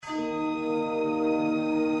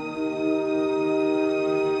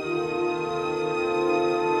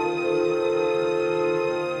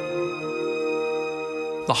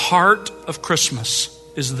The heart of Christmas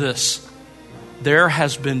is this: there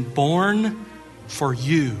has been born for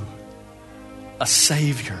you a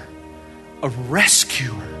Savior, a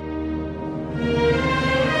rescuer.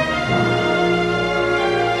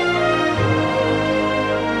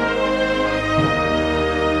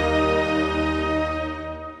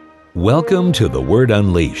 Welcome to The Word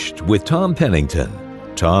Unleashed with Tom Pennington.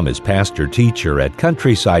 Tom is pastor-teacher at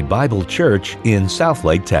Countryside Bible Church in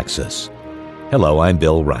Southlake, Texas. Hello, I'm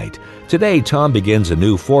Bill Wright. Today, Tom begins a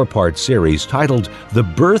new 4-part series titled The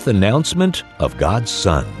Birth Announcement of God's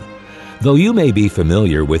Son. Though you may be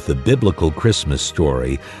familiar with the biblical Christmas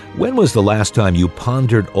story, when was the last time you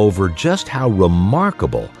pondered over just how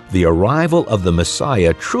remarkable the arrival of the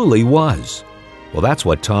Messiah truly was? Well, that's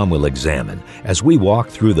what Tom will examine as we walk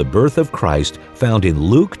through the birth of Christ found in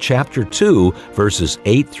Luke chapter 2, verses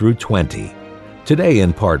 8 through 20. Today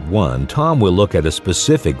in part 1, Tom will look at a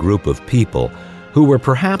specific group of people who were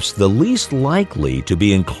perhaps the least likely to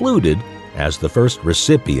be included as the first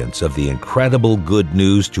recipients of the incredible good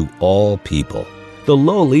news to all people, the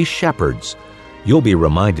lowly shepherds. You'll be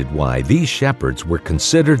reminded why these shepherds were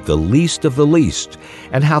considered the least of the least,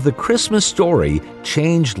 and how the Christmas story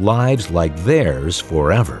changed lives like theirs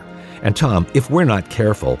forever. And Tom, if we're not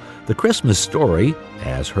careful, the Christmas story,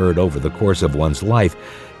 as heard over the course of one's life,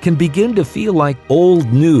 can begin to feel like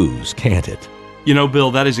old news, can't it? You know, Bill,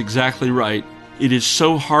 that is exactly right. It is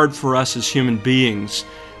so hard for us as human beings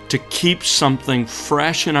to keep something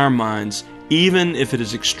fresh in our minds, even if it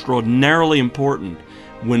is extraordinarily important,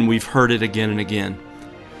 when we've heard it again and again.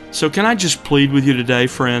 So can I just plead with you today,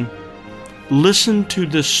 friend? Listen to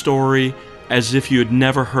this story as if you had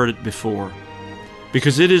never heard it before,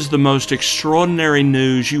 because it is the most extraordinary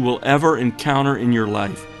news you will ever encounter in your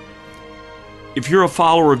life. If you're a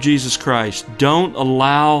follower of Jesus Christ, don't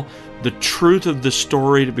allow the truth of this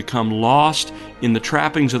story to become lost in the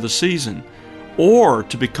trappings of the season, or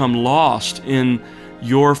to become lost in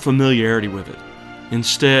your familiarity with it.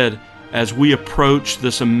 Instead, as we approach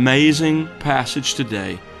this amazing passage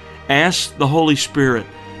today, ask the Holy Spirit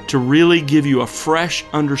to really give you a fresh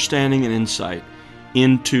understanding and insight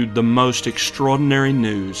into the most extraordinary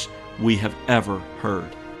news we have ever heard.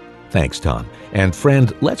 Thanks, Tom. And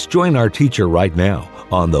friend, let's join our teacher right now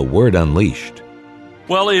on The Word Unleashed.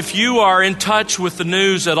 Well, if you are in touch with the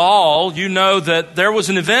news at all, you know that there was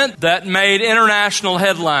an event that made international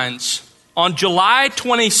headlines. On July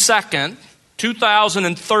 22nd,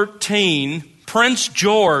 2013, Prince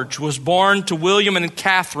George was born to William and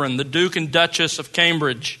Catherine, the Duke and Duchess of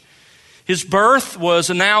Cambridge. His birth was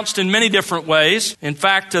announced in many different ways. In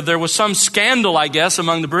fact, there was some scandal, I guess,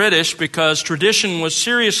 among the British because tradition was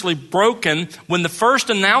seriously broken when the first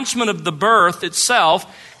announcement of the birth itself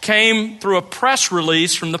came through a press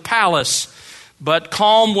release from the palace. But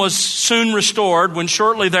calm was soon restored when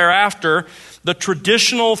shortly thereafter, the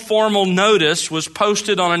traditional formal notice was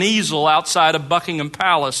posted on an easel outside of Buckingham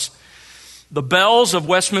Palace. The bells of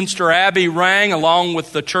Westminster Abbey rang along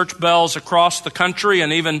with the church bells across the country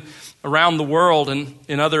and even around the world and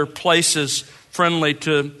in other places friendly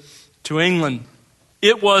to England.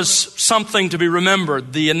 It was something to be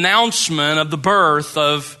remembered, the announcement of the birth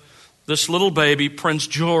of this little baby, Prince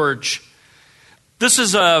George. This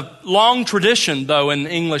is a long tradition, though, in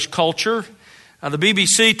English culture. The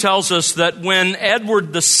BBC tells us that when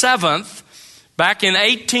Edward VII, back in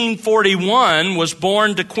 1841, was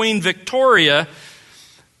born to Queen Victoria,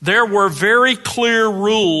 there were very clear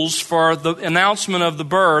rules for the announcement of the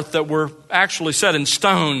birth that were actually set in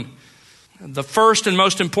stone. The first and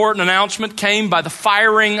most important announcement came by the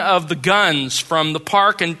firing of the guns from the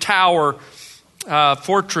Park and Tower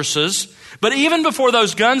fortresses. But even before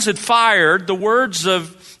those guns had fired, the words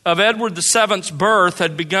of Edward VII's birth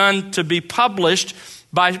had begun to be published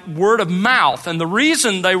by word of mouth. And the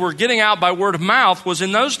reason they were getting out by word of mouth was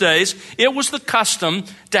in those days, it was the custom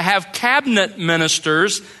to have cabinet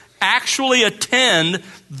ministers actually attend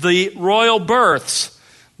the royal births,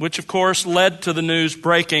 which of course led to the news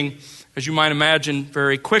breaking, as you might imagine,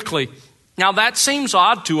 very quickly. Now that seems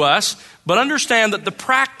odd to us, but understand that the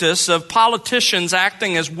practice of politicians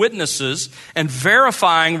acting as witnesses and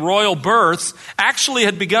verifying royal births actually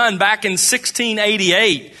had begun back in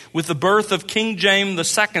 1688 with the birth of King James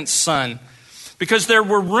II's son. Because there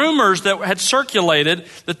were rumors that had circulated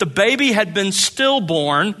that the baby had been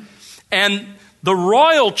stillborn and the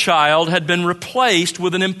royal child had been replaced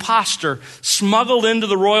with an impostor, smuggled into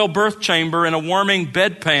the royal birth chamber in a warming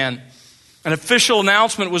bedpan. An official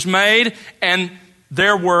announcement was made, and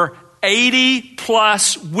there were 80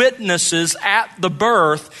 plus witnesses at the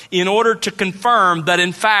birth in order to confirm that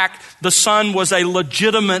in fact the son was a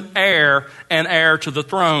legitimate heir and heir to the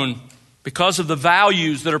throne. because of the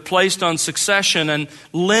values that are placed on succession and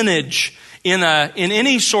lineage in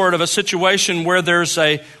any sort of a situation where there's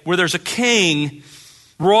a king.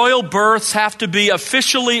 Royal births have to be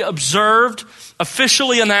officially observed,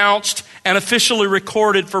 officially announced, and officially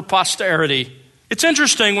recorded for posterity. It's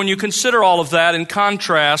interesting when you consider all of that in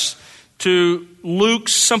contrast to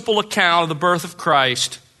Luke's simple account of the birth of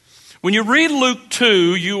Christ. When you read Luke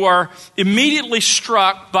 2, you are immediately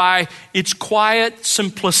struck by its quiet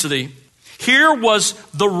simplicity. Here was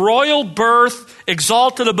the royal birth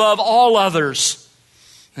exalted above all others.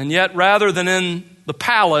 And yet, rather than in the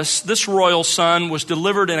palace, this royal son was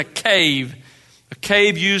delivered in a cave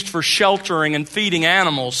used for sheltering and feeding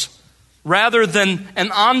animals. Rather than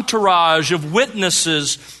an entourage of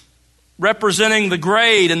witnesses representing the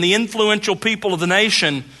great and the influential people of the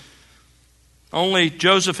nation, only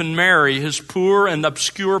Joseph and Mary, his poor and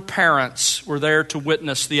obscure parents, were there to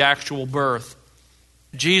witness the actual birth.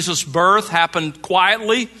 Jesus' birth happened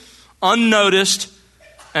quietly, unnoticed,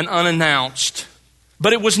 and unannounced.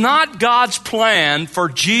 But it was not God's plan for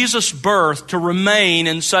Jesus' birth to remain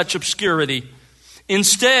in such obscurity.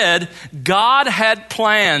 Instead, God had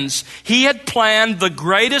plans. He had planned the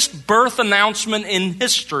greatest birth announcement in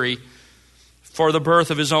history for the birth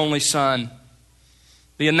of His only Son.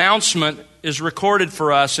 The announcement is recorded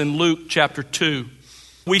for us in Luke chapter 2.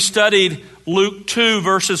 We studied Luke 2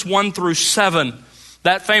 verses 1 through 7.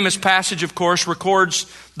 That famous passage, of course, records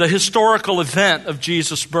the historical event of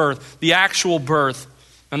Jesus' birth, the actual birth,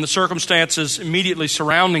 and the circumstances immediately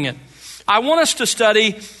surrounding it. I want us to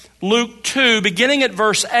study Luke 2, beginning at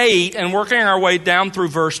verse 8 and working our way down through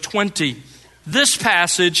verse 20. This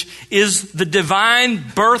passage is the divine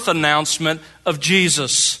birth announcement of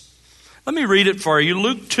Jesus. Let me read it for you.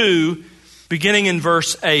 Luke 2, beginning in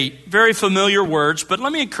verse 8. Very familiar words, but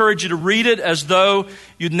let me encourage you to read it as though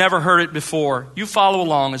you'd never heard it before. You follow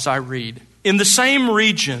along as I read. In the same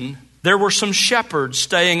region, there were some shepherds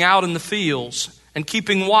staying out in the fields and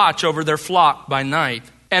keeping watch over their flock by night.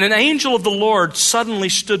 And an angel of the Lord suddenly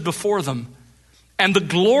stood before them, and the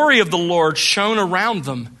glory of the Lord shone around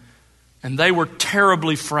them, and they were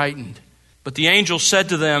terribly frightened. But the angel said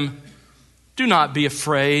to them, "Do not be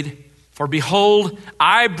afraid, for behold,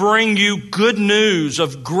 I bring you good news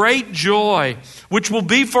of great joy, which will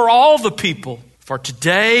be for all the people. For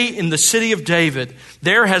today in the city of David,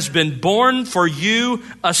 there has been born for you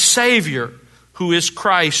a Savior, who is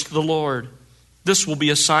Christ the Lord. This will be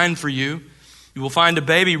a sign for you. You will find a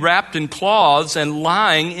baby wrapped in cloths and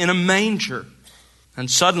lying in a manger." And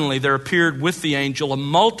suddenly there appeared with the angel a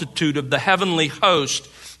multitude of the heavenly host,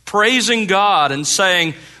 praising God and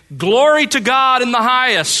saying, "Glory to God in the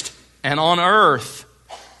highest, and on earth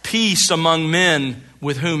peace among men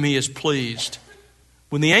with whom He is pleased."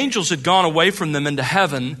 When the angels had gone away from them into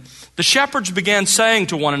heaven, the shepherds began saying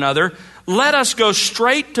to one another, "Let us go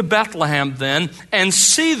straight to Bethlehem then, and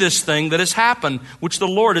see this thing that has happened, which the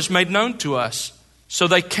Lord has made known to us." So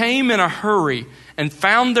they came in a hurry and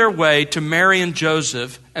found their way to Mary and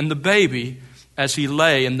Joseph and the baby as he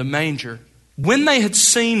lay in the manger. When they had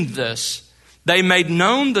seen this, they made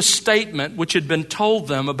known the statement which had been told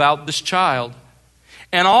them about this child.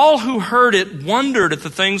 And all who heard it wondered at the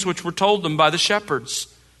things which were told them by the shepherds.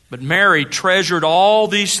 But Mary treasured all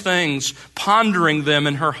these things, pondering them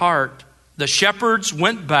in her heart. The shepherds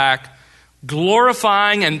went back,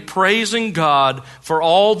 glorifying and praising God for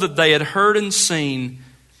all that they had heard and seen,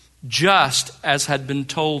 just as had been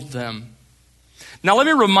told them. Now let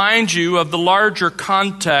me remind you of the larger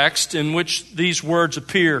context in which these words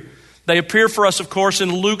appear. They appear for us, of course,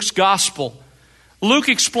 in Luke's gospel. Luke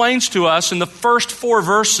explains to us in the first 4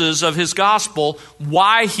 verses of his gospel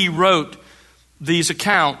why he wrote these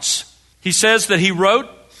accounts. He says that he wrote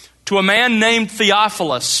to a man named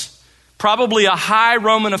Theophilus, probably a high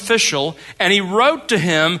Roman official, and he wrote to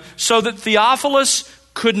him so that Theophilus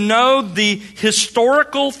could know the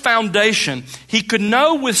historical foundation. He could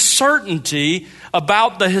know with certainty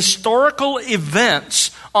about the historical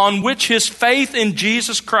events on which his faith in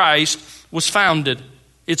Jesus Christ was founded.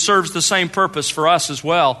 It serves the same purpose for us as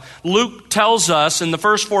well. Luke tells us in the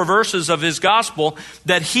first 4 verses of his gospel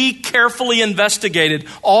that he carefully investigated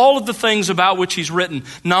all of the things about which he's written.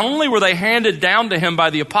 Not only were they handed down to him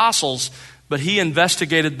by the apostles, but he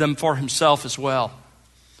investigated them for himself as well.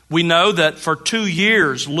 We know that for 2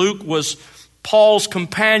 years, Luke was Paul's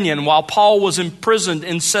companion while Paul was imprisoned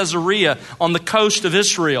in Caesarea on the coast of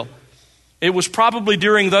Israel. It was probably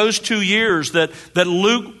during those 2 years that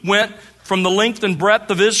Luke went from the length and breadth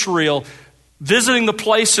of Israel, visiting the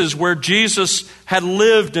places where Jesus had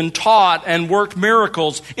lived and taught and worked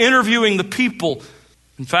miracles, interviewing the people.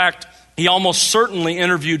 In fact, he almost certainly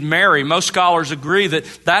interviewed Mary. Most scholars agree that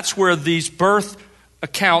that's where these birth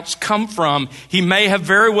accounts come from. He may have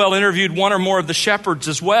very well interviewed one or more of the shepherds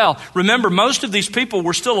as well. Remember, most of these people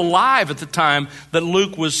were still alive at the time that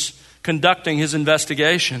Luke was conducting his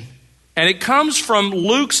investigation. And it comes from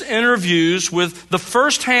Luke's interviews with the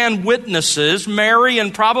first-hand witnesses, Mary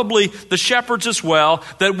and probably the shepherds as well,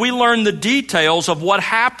 that we learn the details of what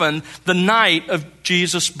happened the night of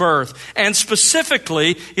Jesus' birth. And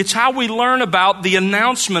specifically, it's how we learn about the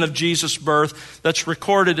announcement of Jesus' birth that's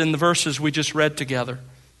recorded in the verses we just read together.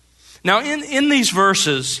 Now, in these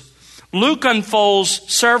verses, Luke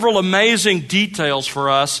unfolds several amazing details for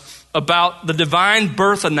us about the divine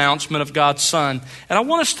birth announcement of God's Son. And I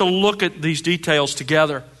want us to look at these details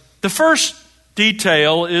together. The first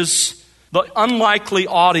detail is the unlikely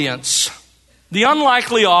audience. The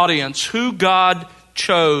unlikely audience, who God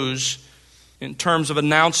chose in terms of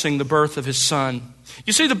announcing the birth of His Son.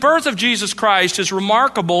 You see, the birth of Jesus Christ is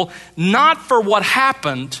remarkable not for what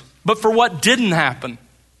happened, but for what didn't happen.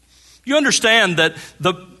 You understand that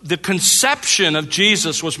the conception of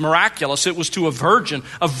Jesus was miraculous. It was to a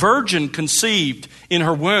virgin conceived in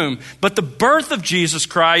her womb. But the birth of Jesus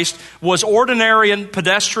Christ was ordinary and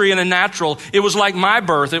pedestrian and natural. It was like my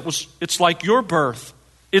birth. It's like your birth.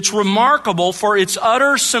 It's remarkable for its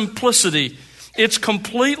utter simplicity, its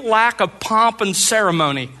complete lack of pomp and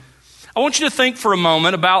ceremony. I want you to think for a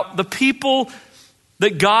moment about the people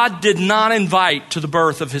that God did not invite to the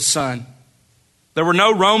birth of His Son. There were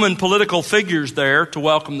no Roman political figures there to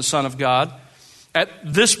welcome the Son of God. At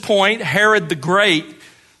this point, Herod the Great,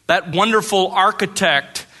 that wonderful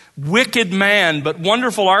architect, wicked man, but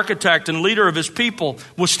wonderful architect and leader of his people,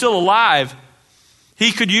 was still alive.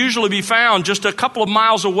 He could usually be found just a couple of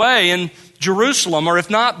miles away in Jerusalem, or if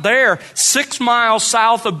not there, 6 miles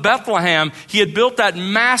south of Bethlehem. He had built that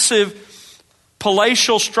massive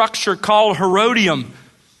palatial structure called Herodium,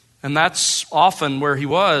 and that's often where he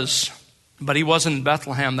was. But he wasn't in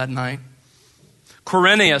Bethlehem that night.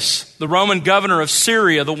 Quirinius, the Roman governor of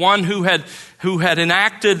Syria, the one who had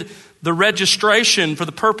enacted the registration for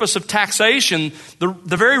the purpose of taxation,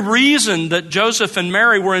 the very reason that Joseph and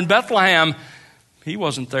Mary were in Bethlehem, he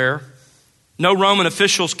wasn't there. No Roman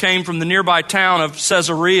officials came from the nearby town of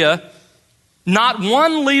Caesarea. Not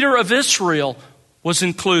one leader of Israel was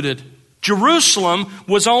included. Jerusalem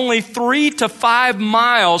was only 3 to 5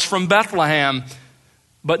 miles from Bethlehem.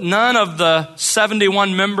 But none of the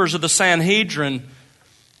 71 members of the Sanhedrin,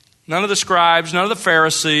 none of the scribes, none of the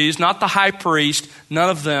Pharisees, not the high priest, none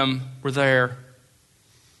of them were there.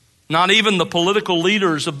 Not even the political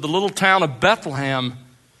leaders of the little town of Bethlehem.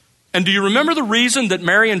 And do you remember the reason that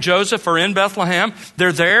Mary and Joseph are in Bethlehem?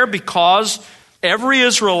 They're there because every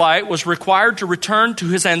Israelite was required to return to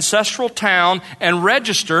his ancestral town and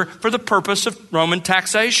register for the purpose of Roman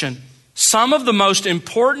taxation. Some of the most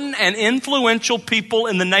important and influential people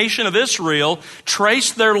in the nation of Israel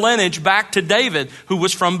traced their lineage back to David, who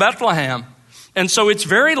was from Bethlehem. And so it's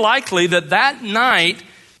very likely that night,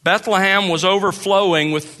 Bethlehem was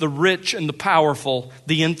overflowing with the rich and the powerful,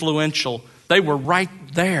 the influential. They were right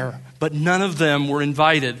there, but none of them were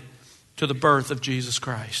invited to the birth of Jesus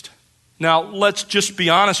Christ. Now, let's just be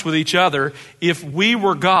honest with each other. If we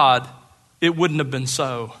were God, it wouldn't have been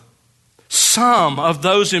so. Some of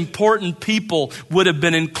those important people would have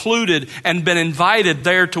been included and been invited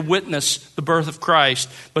there to witness the birth of Christ.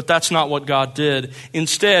 But that's not what God did.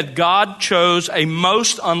 Instead, God chose a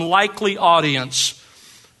most unlikely audience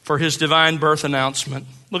for His divine birth announcement.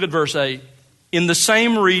 Look at verse 8. In the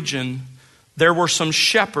same region, there were some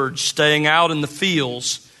shepherds staying out in the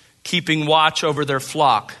fields, keeping watch over their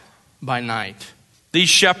flock by night. These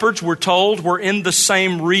shepherds, we're told, were in the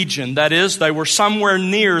same region. That is, they were somewhere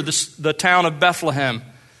near the town of Bethlehem.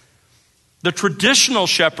 The traditional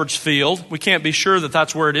shepherd's field, we can't be sure that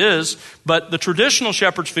that's where it is, but the traditional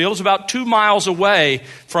shepherd's field is about 2 miles away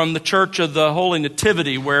from the Church of the Holy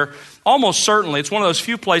Nativity, where almost certainly, it's one of those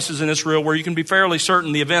few places in Israel where you can be fairly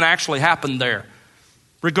certain the event actually happened there.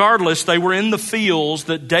 Regardless, they were in the fields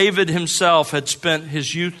that David himself had spent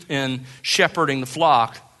his youth in shepherding the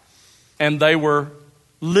flock. And they were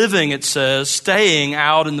living, it says, staying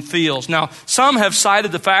out in the fields. Now, some have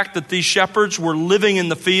cited the fact that these shepherds were living in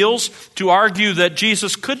the fields to argue that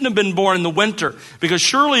Jesus couldn't have been born in the winter, because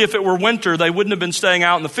surely if it were winter, they wouldn't have been staying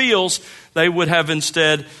out in the fields. They would have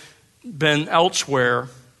instead been elsewhere.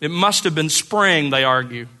 It must have been spring, they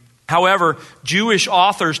argue. However, Jewish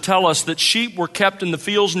authors tell us that sheep were kept in the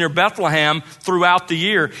fields near Bethlehem throughout the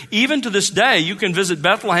year. Even to this day, you can visit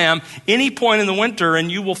Bethlehem any point in the winter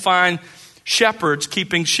and you will find shepherds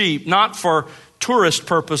keeping sheep, not for tourist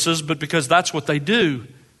purposes, but because that's what they do.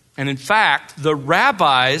 And in fact, the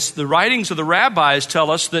writings of the rabbis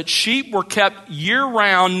tell us that sheep were kept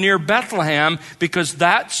year-round near Bethlehem because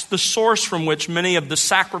that's the source from which many of the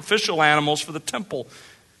sacrificial animals for the temple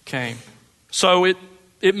came. So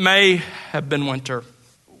it may have been winter.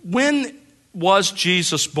 When was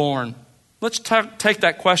Jesus born? Let's take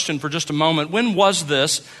that question for just a moment. When was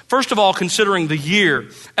this? First of all, considering the year.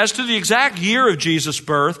 As to the exact year of Jesus'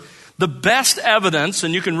 birth, the best evidence,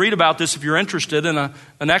 and you can read about this if you're interested in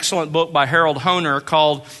an excellent book by Harold Hoehner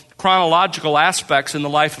called Chronological Aspects in the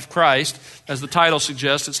Life of Christ. As the title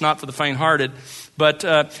suggests, it's not for the faint-hearted. But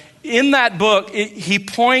in that book, he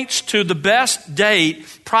points to the best date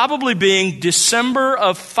probably being December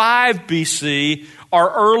of 5 BC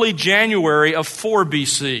or early January of 4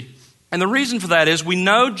 BC. And the reason for that is we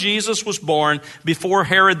know Jesus was born before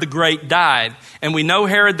Herod the Great died. And we know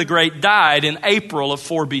Herod the Great died in April of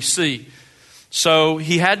 4 BC. So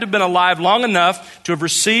he had to have been alive long enough to have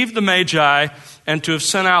received the Magi and to have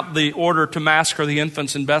sent out the order to massacre the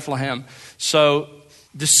infants in Bethlehem. So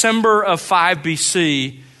December of 5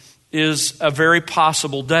 BC is a very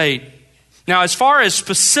possible date. Now, as far as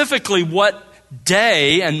specifically what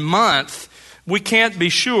day and month, we can't be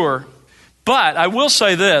sure. But I will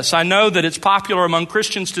say this, I know that it's popular among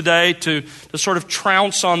Christians today to sort of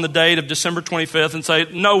trounce on the date of December 25th and say,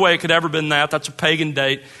 no way it could ever have been that, that's a pagan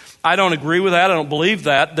date. I don't agree with that, I don't believe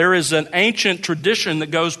that. There is an ancient tradition that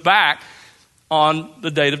goes back on the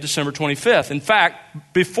date of December 25th. In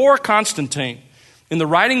fact, before Constantine, in the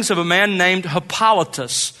writings of a man named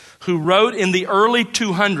Hippolytus, who wrote in the early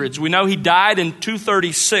 200s, we know he died in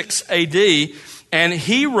 236 AD, and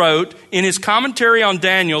he wrote in his commentary on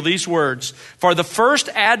Daniel these words, "For the first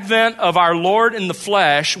advent of our Lord in the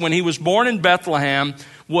flesh, when he was born in Bethlehem,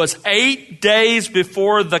 was 8 days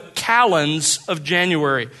before the calends of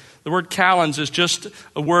January." The word calends is just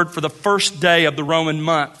a word for the first day of the Roman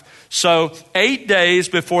month. So 8 days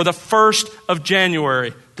before the 1st of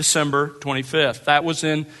January, December 25th. That was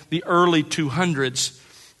in the early 200s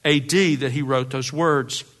AD that he wrote those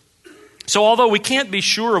words. So although we can't be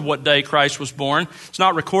sure of what day Christ was born, it's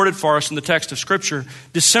not recorded for us in the text of Scripture,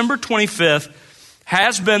 December 25th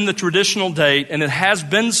has been the traditional date, and it has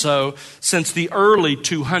been so since the early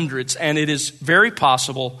 200s, and it is very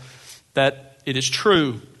possible that it is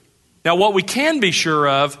true. Now, what we can be sure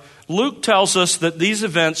of, Luke tells us that these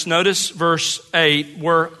events, notice verse 8,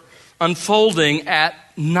 were unfolding at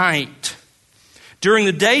night. During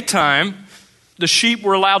the daytime, the sheep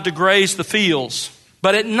were allowed to graze the fields.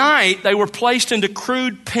 But at night, they were placed into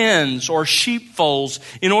crude pens or sheepfolds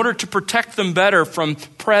in order to protect them better from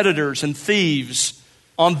predators and thieves.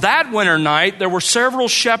 On that winter night, there were several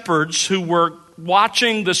shepherds who were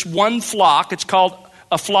watching this one flock. It's called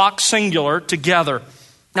a flock singular, together.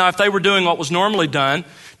 Now, if they were doing what was normally done,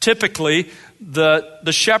 typically the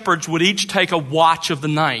shepherds would each take a watch of the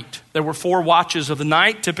night. There were 4 watches of the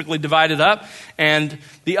night, typically divided up, and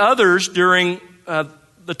the others during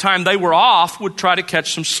the time they were off would try to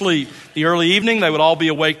catch some sleep. The early evening, they would all be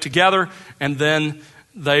awake together, and then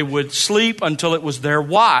they would sleep until it was their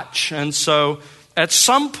watch. And so at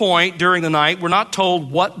some point during the night, we're not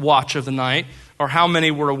told what watch of the night or how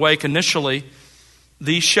many were awake initially,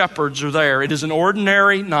 these shepherds are there. It is an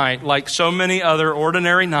ordinary night, like so many other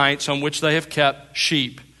ordinary nights on which they have kept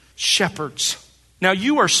sheep. Shepherds. Now,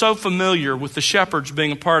 you are so familiar with the shepherds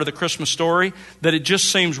being a part of the Christmas story that it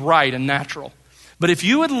just seems right and natural. But if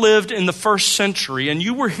you had lived in the first century and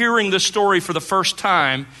you were hearing this story for the first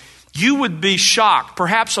time, you would be shocked,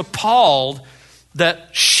 perhaps appalled, that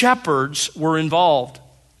shepherds were involved.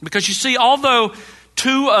 Because you see, although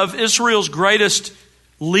 2 of Israel's greatest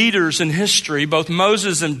leaders in history, both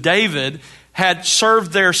Moses and David, had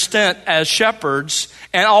served their stint as shepherds,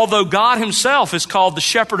 and although God himself is called the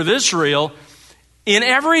shepherd of Israel, in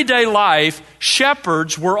everyday life,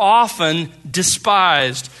 shepherds were often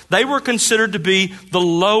despised. They were considered to be the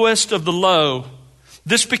lowest of the low.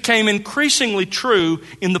 This became increasingly true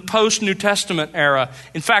in the post-New Testament era.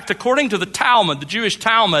 In fact, according to the Talmud, the Jewish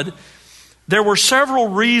Talmud, there were several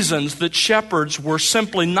reasons that shepherds were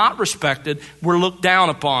simply not respected, were looked down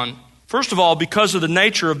upon. First of all, because of the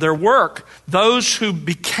nature of their work, those who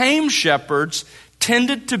became shepherds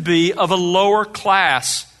tended to be of a lower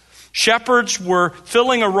class. Shepherds were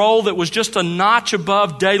filling a role that was just a notch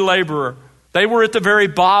above day laborer. They were at the very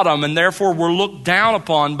bottom and therefore were looked down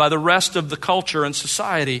upon by the rest of the culture and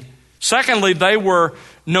society. Secondly, they were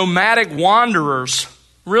nomadic wanderers,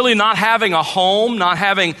 really not having a home, not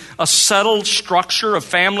having a settled structure of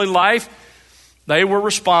family life. They were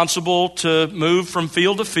responsible to move from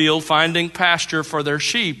field to field, finding pasture for their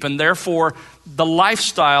sheep, and therefore the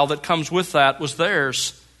lifestyle that comes with that was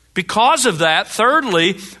theirs. Because of that,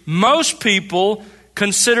 thirdly, most people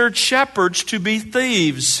considered shepherds to be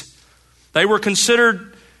thieves. They were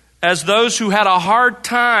considered as those who had a hard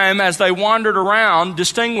time as they wandered around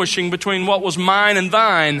distinguishing between what was mine and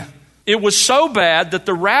thine. It was so bad that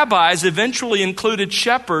the rabbis eventually included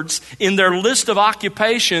shepherds in their list of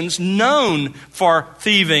occupations known for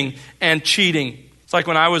thieving and cheating. It's like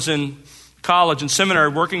when I was in college and seminary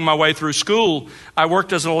working my way through school, I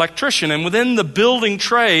worked as an electrician, and within the building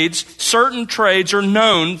trades, certain trades are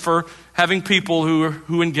known for having people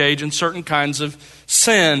who engage in certain kinds of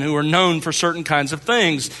sin, who are known for certain kinds of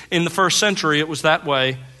things. In the first century, it was that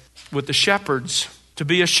way with the shepherds. To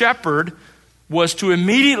be a shepherd was to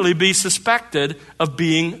immediately be suspected of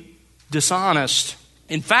being dishonest.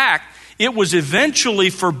 In fact, it was eventually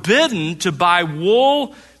forbidden to buy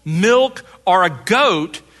wool, milk, or a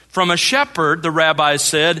goat from a shepherd, the rabbis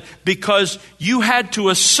said, because you had to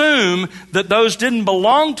assume that those didn't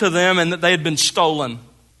belong to them and that they had been stolen.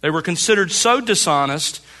 They were considered so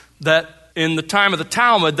dishonest that in the time of the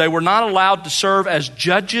Talmud, they were not allowed to serve as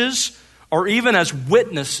judges or even as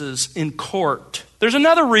witnesses in court. There's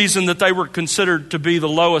another reason that they were considered to be the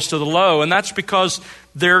lowest of the low, and that's because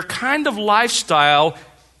their kind of lifestyle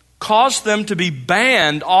caused them to be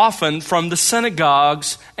banned often from the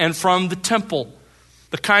synagogues and from the temple.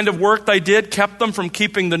 The kind of work they did kept them from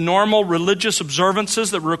keeping the normal religious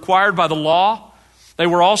observances that were required by the law. They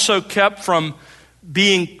were also kept from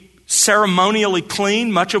being ceremonially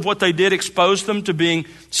clean. Much of what they did exposed them to being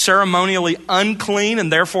ceremonially unclean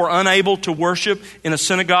and therefore unable to worship in a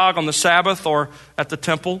synagogue on the Sabbath or at the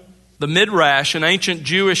temple. The Midrash, an ancient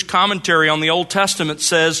Jewish commentary on the Old Testament,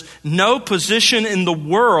 says, "No position in the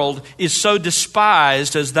world is so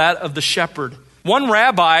despised as that of the shepherd." One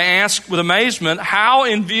rabbi asked with amazement how,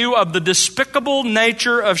 in view of the despicable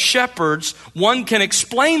nature of shepherds, one can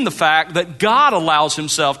explain the fact that God allows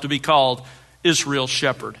himself to be called Israel's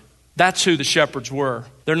shepherd. That's who the shepherds were.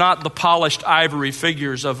 They're not the polished ivory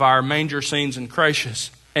figures of our manger scenes and creches.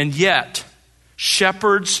 And yet,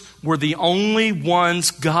 shepherds were the only ones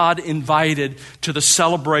God invited to the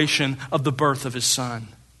celebration of the birth of his Son.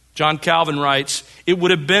 John Calvin writes, "It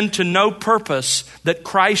would have been to no purpose that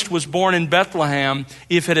Christ was born in Bethlehem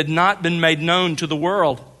if it had not been made known to the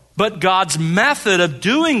world. But God's method of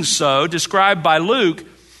doing so, described by Luke,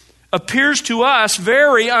 appears to us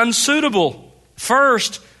very unsuitable.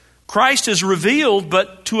 First, Christ is revealed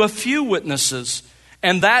but to a few witnesses,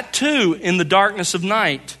 and that too in the darkness of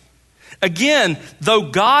night. Again, though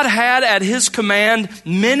God had at his command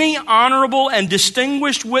many honorable and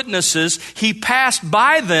distinguished witnesses, he passed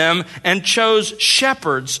by them and chose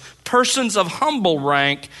shepherds, persons of humble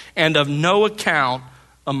rank and of no account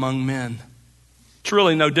among men." It's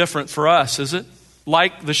really no different for us, is it?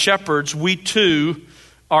 Like the shepherds, we too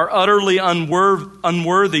are utterly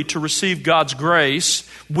unworthy to receive God's grace.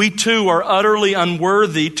 We too are utterly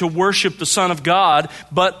unworthy to worship the Son of God,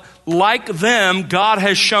 but like them, God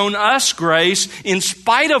has shown us grace in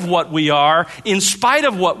spite of what we are, in spite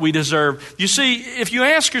of what we deserve. You see, if you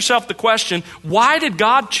ask yourself the question, why did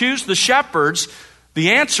God choose the shepherds?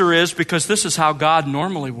 The answer is because this is how God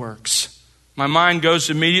normally works. My mind goes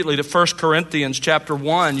immediately to 1 Corinthians chapter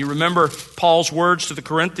 1. You remember Paul's words to the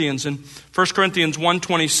Corinthians in 1 Corinthians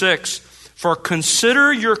 1:26. "For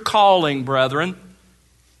consider your calling, brethren.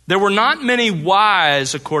 There were not many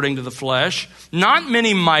wise according to the flesh, not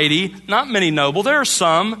many mighty, not many noble." There are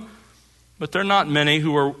some, but there are not many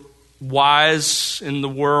who are wise in the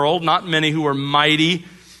world, not many who are mighty,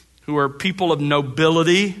 who are people of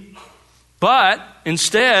nobility. But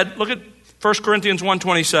instead, look at 1 Corinthians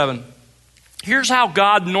 1:27. Here's how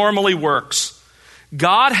God normally works.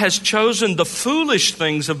 God has chosen the foolish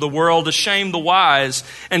things of the world to shame the wise,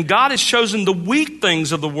 and God has chosen the weak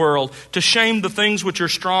things of the world to shame the things which are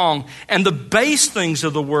strong, and the base things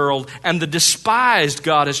of the world and the despised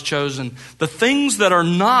God has chosen, the things that are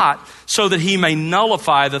not, so that he may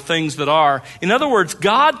nullify the things that are. In other words,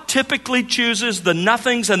 God typically chooses the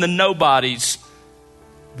nothings and the nobodies.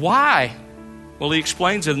 Why? Well, he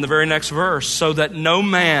explains it in the very next verse, "so that no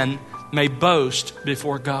man may boast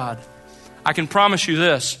before God." I can promise you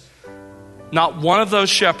this, not one of those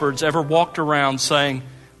shepherds ever walked around saying,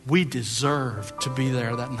 "We deserve to be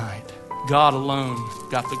there that night." God alone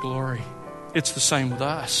got the glory. It's the same with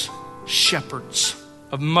us, shepherds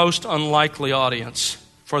of most unlikely audience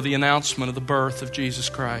for the announcement of the birth of Jesus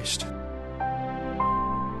Christ.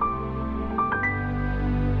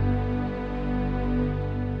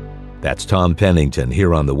 That's Tom Pennington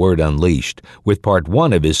here on The Word Unleashed with part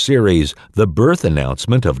 1 of his series, The Birth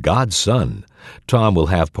Announcement of God's Son. Tom will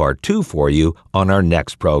have part 2 for you on our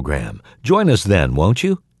next program. Join us then, won't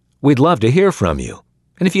you? We'd love to hear from you.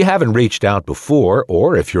 And if you haven't reached out before,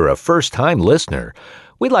 or if you're a first-time listener,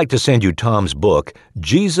 we'd like to send you Tom's book,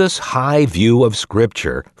 Jesus' High View of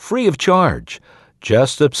Scripture, free of charge.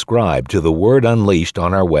 Just subscribe to The Word Unleashed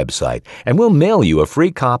on our website, and we'll mail you a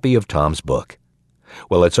free copy of Tom's book.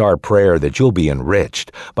 Well, it's our prayer that you'll be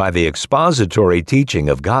enriched by the expository teaching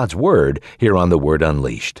of God's Word here on The Word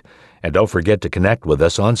Unleashed. And don't forget to connect with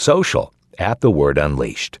us on social at The Word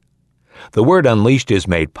Unleashed. The Word Unleashed is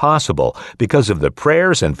made possible because of the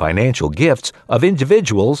prayers and financial gifts of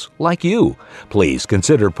individuals like you. Please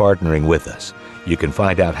consider partnering with us. You can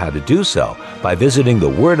find out how to do so by visiting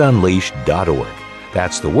thewordunleashed.org.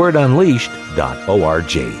 That's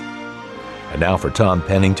thewordunleashed.org. And now for Tom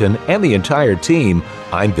Pennington and the entire team,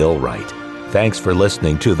 I'm Bill Wright. Thanks for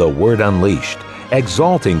listening to The Word Unleashed,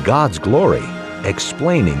 exalting God's glory,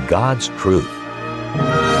 explaining God's truth.